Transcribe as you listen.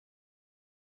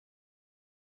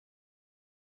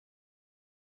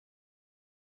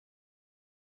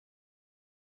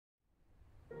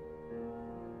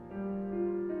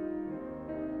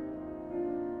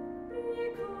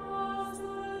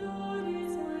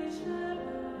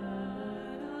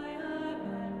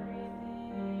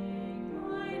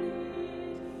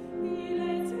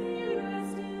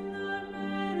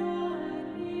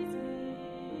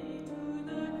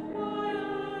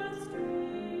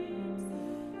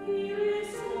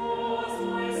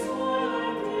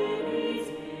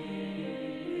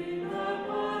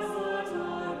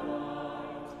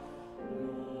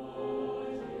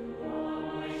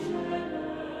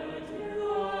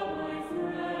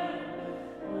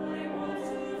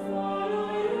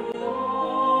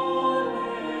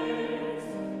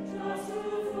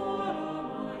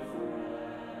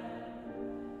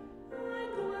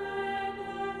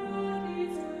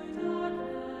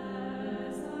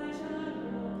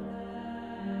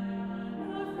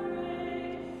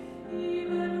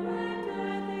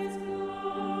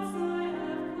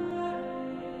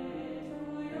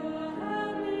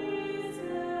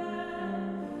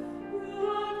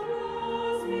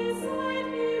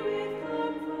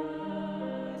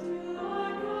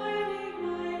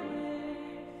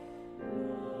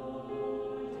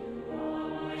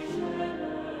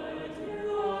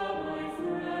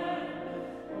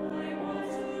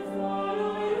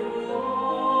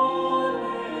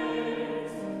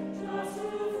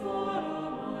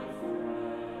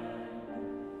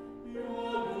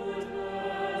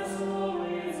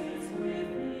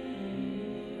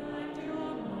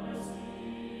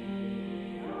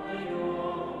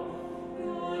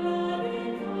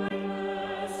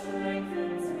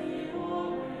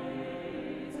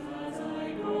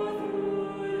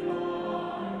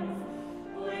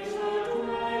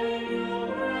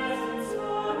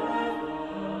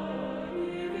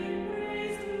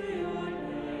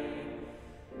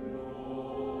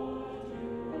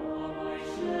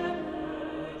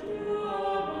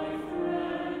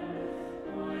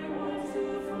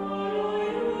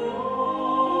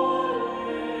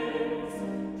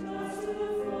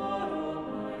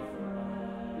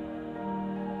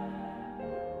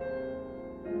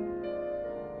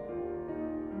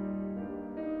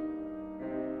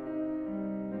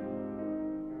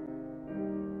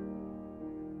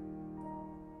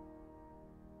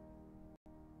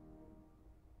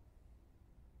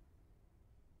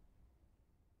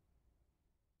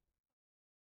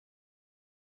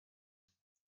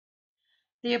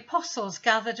The apostles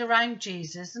gathered around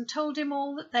Jesus and told him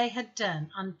all that they had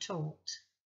done and taught.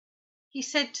 He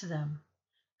said to them,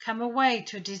 "Come away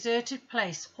to a deserted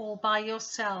place all by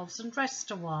yourselves and rest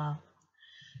a while."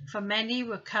 For many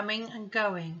were coming and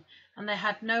going, and they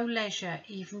had no leisure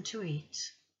even to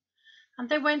eat. And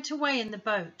they went away in the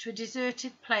boat to a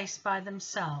deserted place by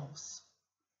themselves.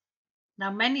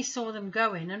 Now many saw them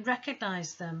going and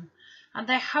recognized them, and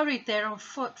they hurried there on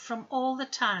foot from all the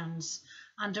towns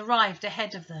and arrived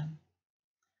ahead of them.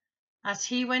 As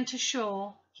he went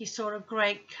ashore, he saw a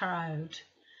great crowd,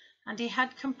 and he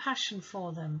had compassion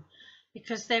for them,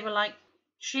 because they were like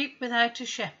sheep without a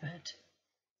shepherd,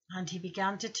 and he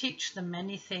began to teach them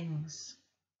many things.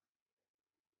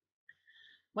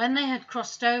 When they had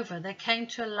crossed over, they came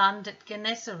to a land at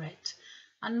Gennesaret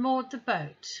and moored the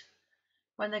boat.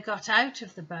 When they got out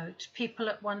of the boat, people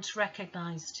at once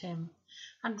recognized him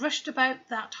and rushed about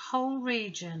that whole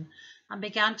region and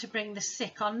began to bring the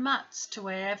sick on mats to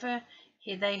wherever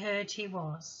they heard he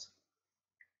was.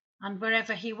 And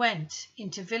wherever he went,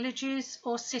 into villages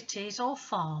or cities or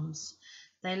farms,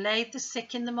 they laid the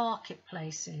sick in the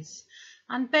marketplaces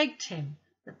and begged him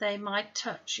that they might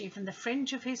touch even the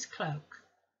fringe of his cloak.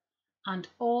 And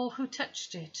all who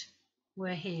touched it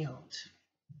were healed.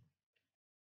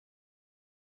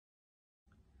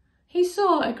 He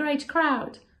saw a great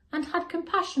crowd and had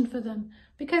compassion for them,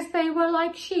 because they were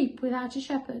like sheep without a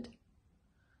shepherd.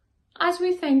 As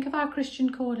we think of our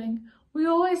Christian calling, we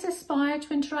always aspire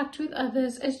to interact with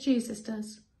others as Jesus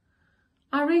does.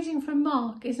 Our reading from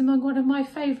Mark is among one of my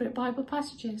favourite Bible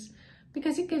passages,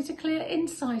 because it gives a clear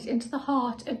insight into the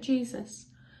heart of Jesus,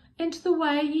 into the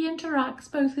way he interacts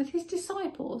both with his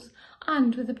disciples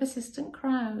and with a persistent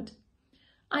crowd,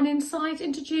 an insight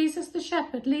into Jesus the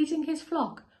shepherd leading his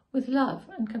flock with love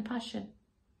and compassion.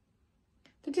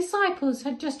 The disciples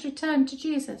had just returned to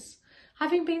Jesus,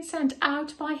 having been sent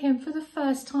out by him for the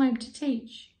first time to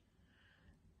teach.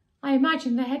 I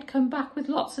imagine they had come back with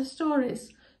lots of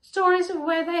stories of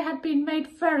where they had been made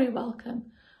very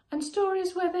welcome, and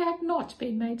stories where they had not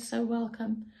been made so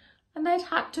welcome, and they'd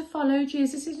had to follow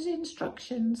Jesus'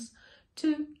 instructions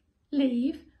to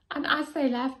leave, and as they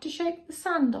left, to shake the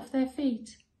sand off their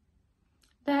feet.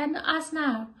 Then, as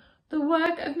now, the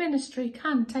work of ministry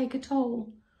can take a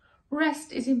toll.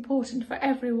 Rest is important for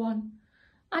everyone,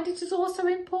 and it is also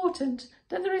important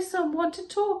that there is someone to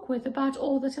talk with about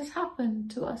all that has happened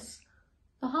to us,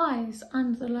 the highs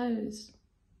and the lows.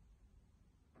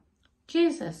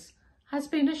 Jesus has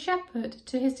been a shepherd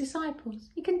to his disciples.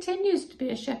 He continues to be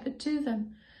a shepherd to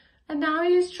them, and now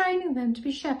he is training them to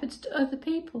be shepherds to other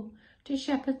people, to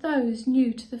shepherd those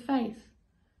new to the faith.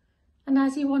 And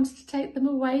as he wants to take them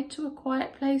away to a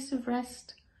quiet place of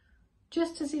rest,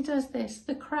 just as he does this,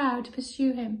 the crowd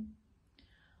pursue him.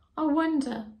 I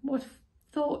wonder what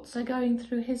thoughts are going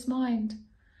through his mind.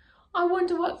 I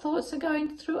wonder what thoughts are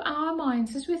going through our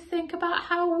minds as we think about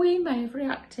how we may have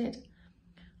reacted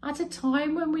at a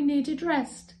time when we needed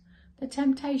rest, the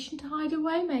temptation to hide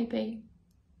away maybe.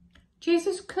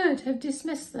 Jesus could have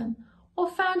dismissed them or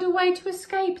found a way to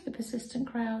escape the persistent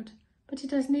crowd, but he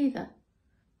does neither.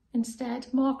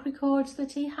 Instead, Mark records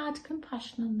that he had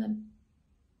compassion on them.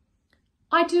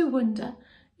 I do wonder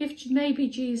if maybe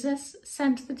Jesus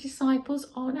sent the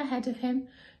disciples on ahead of him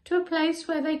to a place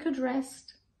where they could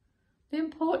rest. The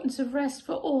importance of rest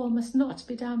for all must not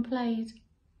be downplayed,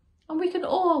 and we can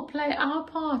all play our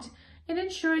part in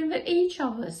ensuring that each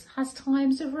of us has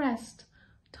times of rest,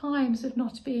 times of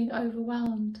not being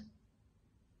overwhelmed.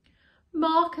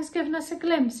 Mark has given us a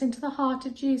glimpse into the heart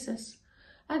of Jesus,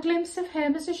 a glimpse of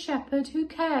him as a shepherd who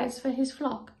cares for his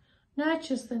flock,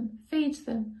 nurtures them, feeds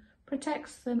them,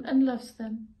 protects them and loves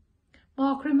them.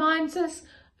 Mark reminds us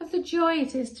of the joy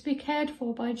it is to be cared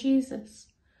for by Jesus.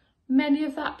 Many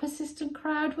of that persistent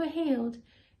crowd were healed,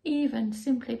 even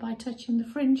simply by touching the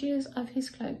fringes of his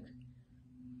cloak.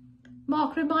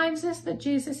 Mark reminds us that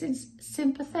Jesus is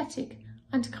sympathetic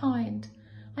and kind,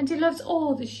 and he loves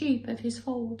all the sheep of his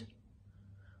fold.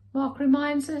 Mark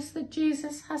reminds us that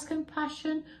Jesus has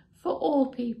compassion for all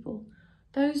people,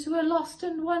 those who are lost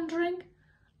and wandering,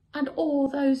 and all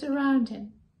those around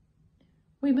him.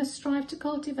 We must strive to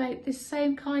cultivate this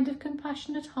same kind of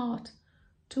compassionate heart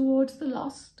towards the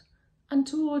lost and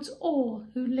towards all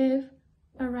who live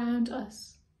around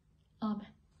us. Amen.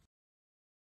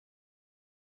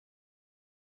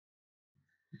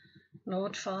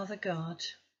 Lord Father God,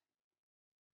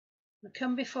 we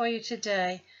come before you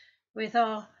today with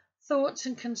our thoughts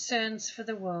and concerns for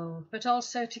the world, but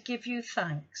also to give you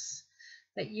thanks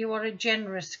that you are a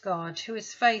generous God who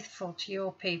is faithful to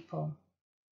your people.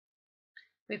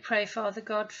 We pray, Father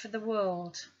God, for the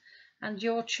world and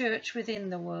your church within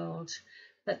the world.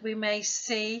 that we may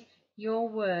see your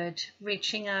word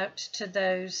reaching out to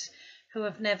those who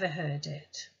have never heard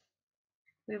it.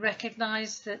 We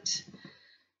recognise that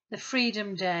the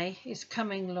Freedom Day is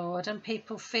coming, Lord, and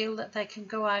people feel that they can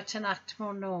go out and act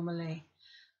more normally.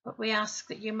 But we ask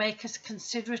that you make us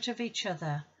considerate of each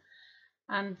other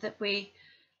and that we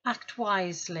act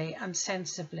wisely and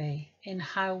sensibly in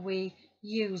how we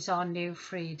use our new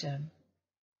freedom.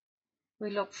 We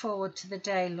look forward to the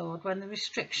day, Lord, when the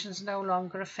restrictions no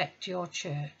longer affect your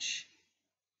church.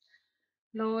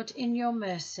 Lord, in your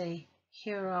mercy,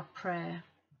 hear our prayer.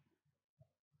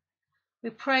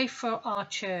 We pray for our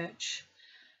church,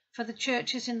 for the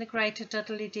churches in the Greater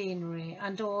Dudley Deanery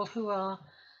and all who are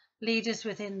leaders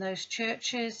within those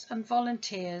churches and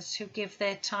volunteers who give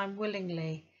their time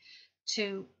willingly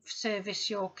to service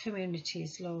your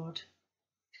communities, Lord.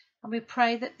 And we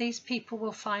pray that these people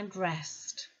will find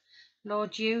rest.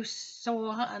 Lord, you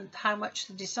saw and how much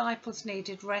the disciples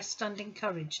needed rest and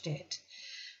encouraged it.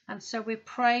 And so we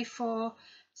pray for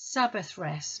Sabbath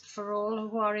rest for all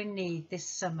who are in need this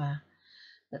summer,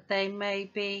 that they may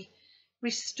be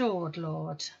restored,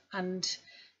 Lord, and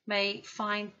may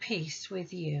find peace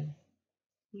with you.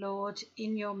 Lord,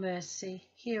 in your mercy,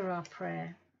 hear our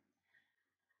prayer.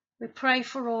 We pray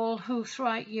for all who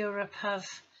throughout Europe have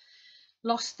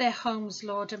lost their homes,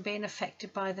 Lord, and been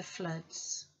affected by the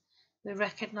floods. We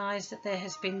recognise that there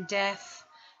has been death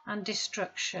and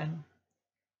destruction.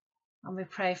 And we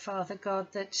pray, Father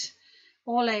God, that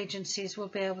all agencies will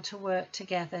be able to work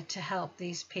together to help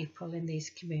these people in these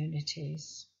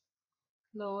communities.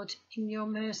 Lord, in your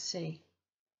mercy,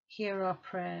 hear our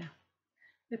prayer.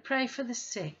 We pray for the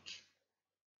sick,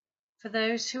 for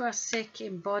those who are sick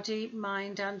in body,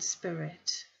 mind and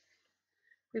spirit.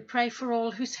 We pray for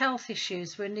all whose health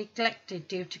issues were neglected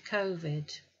due to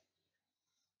COVID.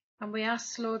 And we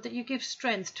ask, Lord, that you give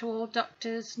strength to all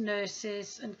doctors,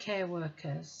 nurses and care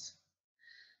workers,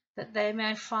 that they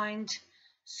may find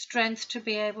strength to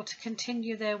be able to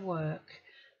continue their work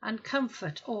and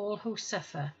comfort all who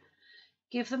suffer.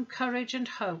 Give them courage and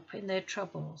hope in their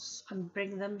troubles and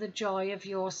bring them the joy of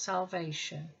your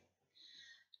salvation.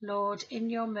 Lord, in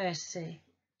your mercy,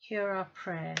 hear our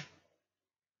prayer.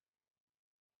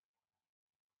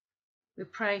 We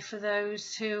pray for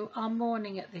those who are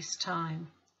mourning at this time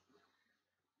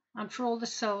and for all the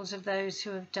souls of those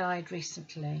who have died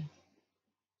recently.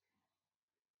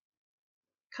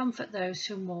 Comfort those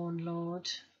who mourn, Lord,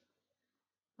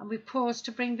 and we pause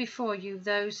to bring before you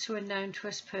those who are known to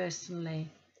us personally.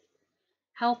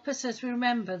 Help us as we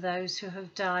remember those who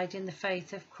have died in the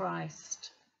faith of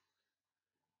Christ.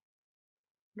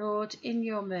 Lord, in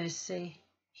your mercy,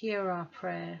 hear our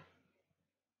prayer.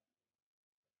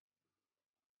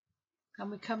 And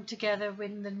we come together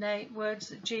with the words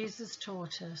that Jesus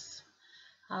taught us.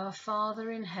 Our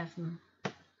Father in heaven,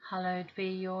 hallowed be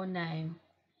your name.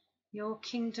 Your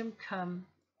kingdom come,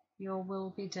 your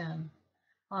will be done,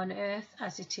 on earth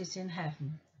as it is in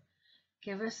heaven.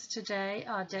 Give us today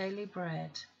our daily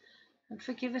bread, and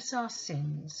forgive us our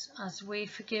sins, as we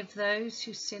forgive those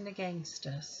who sin against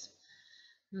us.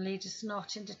 And lead us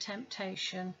not into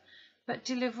temptation, but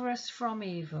deliver us from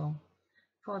evil.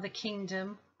 For the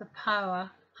kingdom, the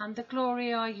power, and the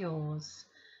glory are yours,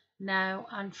 now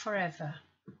and forever.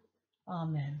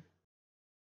 Amen.